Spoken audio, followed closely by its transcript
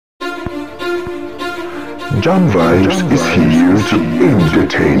JubVibes is here to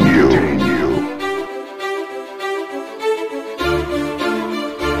entertain you.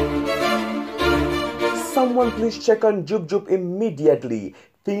 Someone please check on JubJub immediately.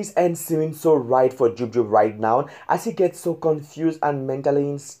 Things ain't seeming so right for JubJub right now as he gets so confused and mentally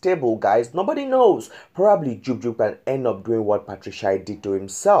unstable, guys. Nobody knows. Probably JubJub can end up doing what Patricia did to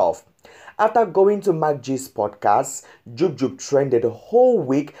himself. After going to Mac G's podcast, JubJub trended a whole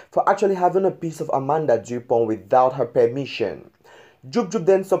week for actually having a piece of Amanda Dupont without her permission. JubJub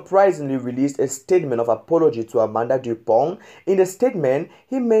then surprisingly released a statement of apology to Amanda Dupont. In the statement,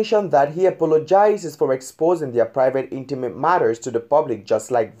 he mentioned that he apologizes for exposing their private intimate matters to the public just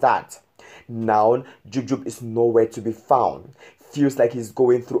like that. Now, JubJub is nowhere to be found. Feels like he's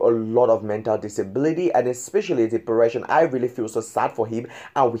going through a lot of mental disability and especially depression. I really feel so sad for him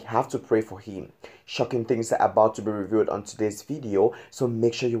and we have to pray for him. Shocking things are about to be revealed on today's video, so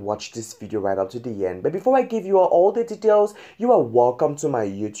make sure you watch this video right up to the end. But before I give you all the details, you are welcome to my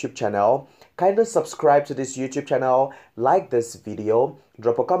YouTube channel. Kindly subscribe to this YouTube channel, like this video,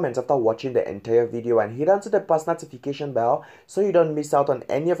 drop a comment after watching the entire video and hit onto the post notification bell so you don't miss out on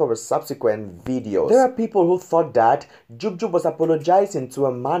any of our subsequent videos. There are people who thought that JubJub was apologizing to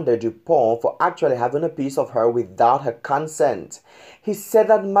Amanda Dupont for actually having a piece of her without her consent. He said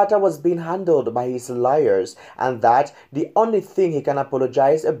that matter was being handled by his lawyers and that the only thing he can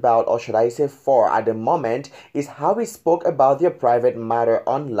apologize about, or should I say for at the moment, is how he spoke about their private matter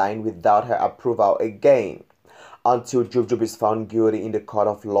online without her approval again. Until JubJub is found guilty in the court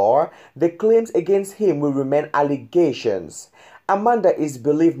of law, the claims against him will remain allegations. Amanda is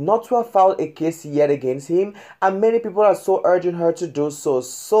believed not to have filed a case yet against him, and many people are so urging her to do so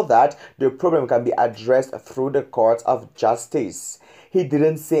that the problem can be addressed through the courts of justice. He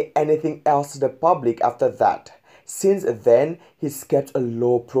didn't say anything else to the public after that. Since then, he's kept a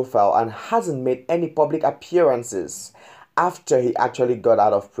low profile and hasn't made any public appearances. After he actually got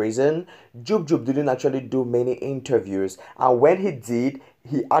out of prison, JubJub didn't actually do many interviews, and when he did,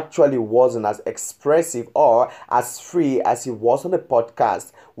 he actually wasn't as expressive or as free as he was on the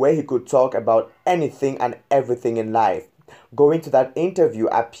podcast where he could talk about anything and everything in life. Going to that interview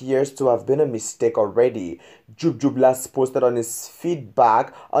appears to have been a mistake already. JubJub last posted on his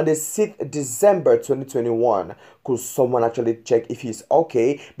feedback on the 6th December 2021. Could someone actually check if he's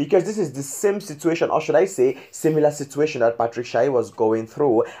okay? Because this is the same situation, or should I say similar situation that Patrick Shai was going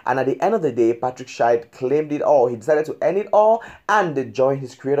through, and at the end of the day Patrick Shai claimed it all. He decided to end it all and join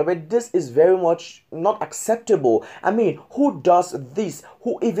his creator. But this is very much not acceptable. I mean, who does this?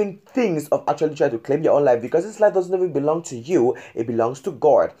 Who even thinks of actually trying to claim your own life? Because this life doesn't even belong to you, it belongs to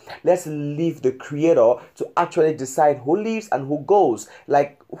God. Let's leave the creator to actually decide who lives and who goes.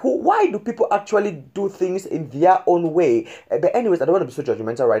 Like, why do people actually do things in their own way? But anyways, I don't want to be so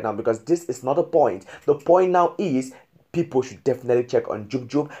judgmental right now because this is not a point. The point now is people should definitely check on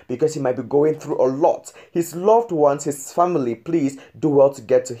JubJub because he might be going through a lot. His loved ones, his family, please do well to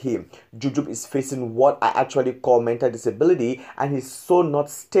get to him. JubJub is facing what I actually call mental disability and he's so not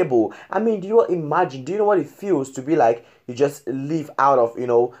stable. I mean, do you imagine, do you know what it feels to be like you just leave out of,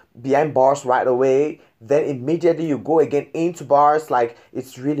 behind bars right away, then immediately you go again into bars? Like,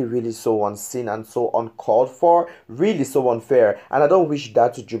 it's really so unseen and so uncalled for, really so unfair, and I don't wish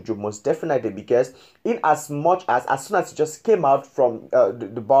that to JubJub most definitely, because in as much as soon as he just came out from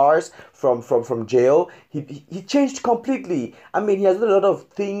the bars, from jail, he changed completely. I mean, he has done a lot of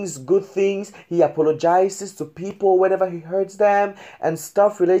things, good things. He apologizes to people whenever he hurts them and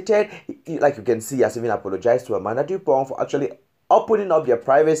stuff related. Like you can see, he has even apologized to Amanda Dupont for actually opening up their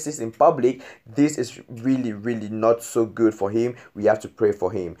privacies in public. This is really not so good for him. We have to pray for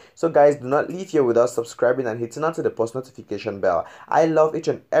him. So guys, do not leave here without subscribing and hitting onto the post notification bell. I love each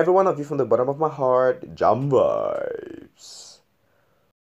and every one of you from the bottom of my heart. JubVibes.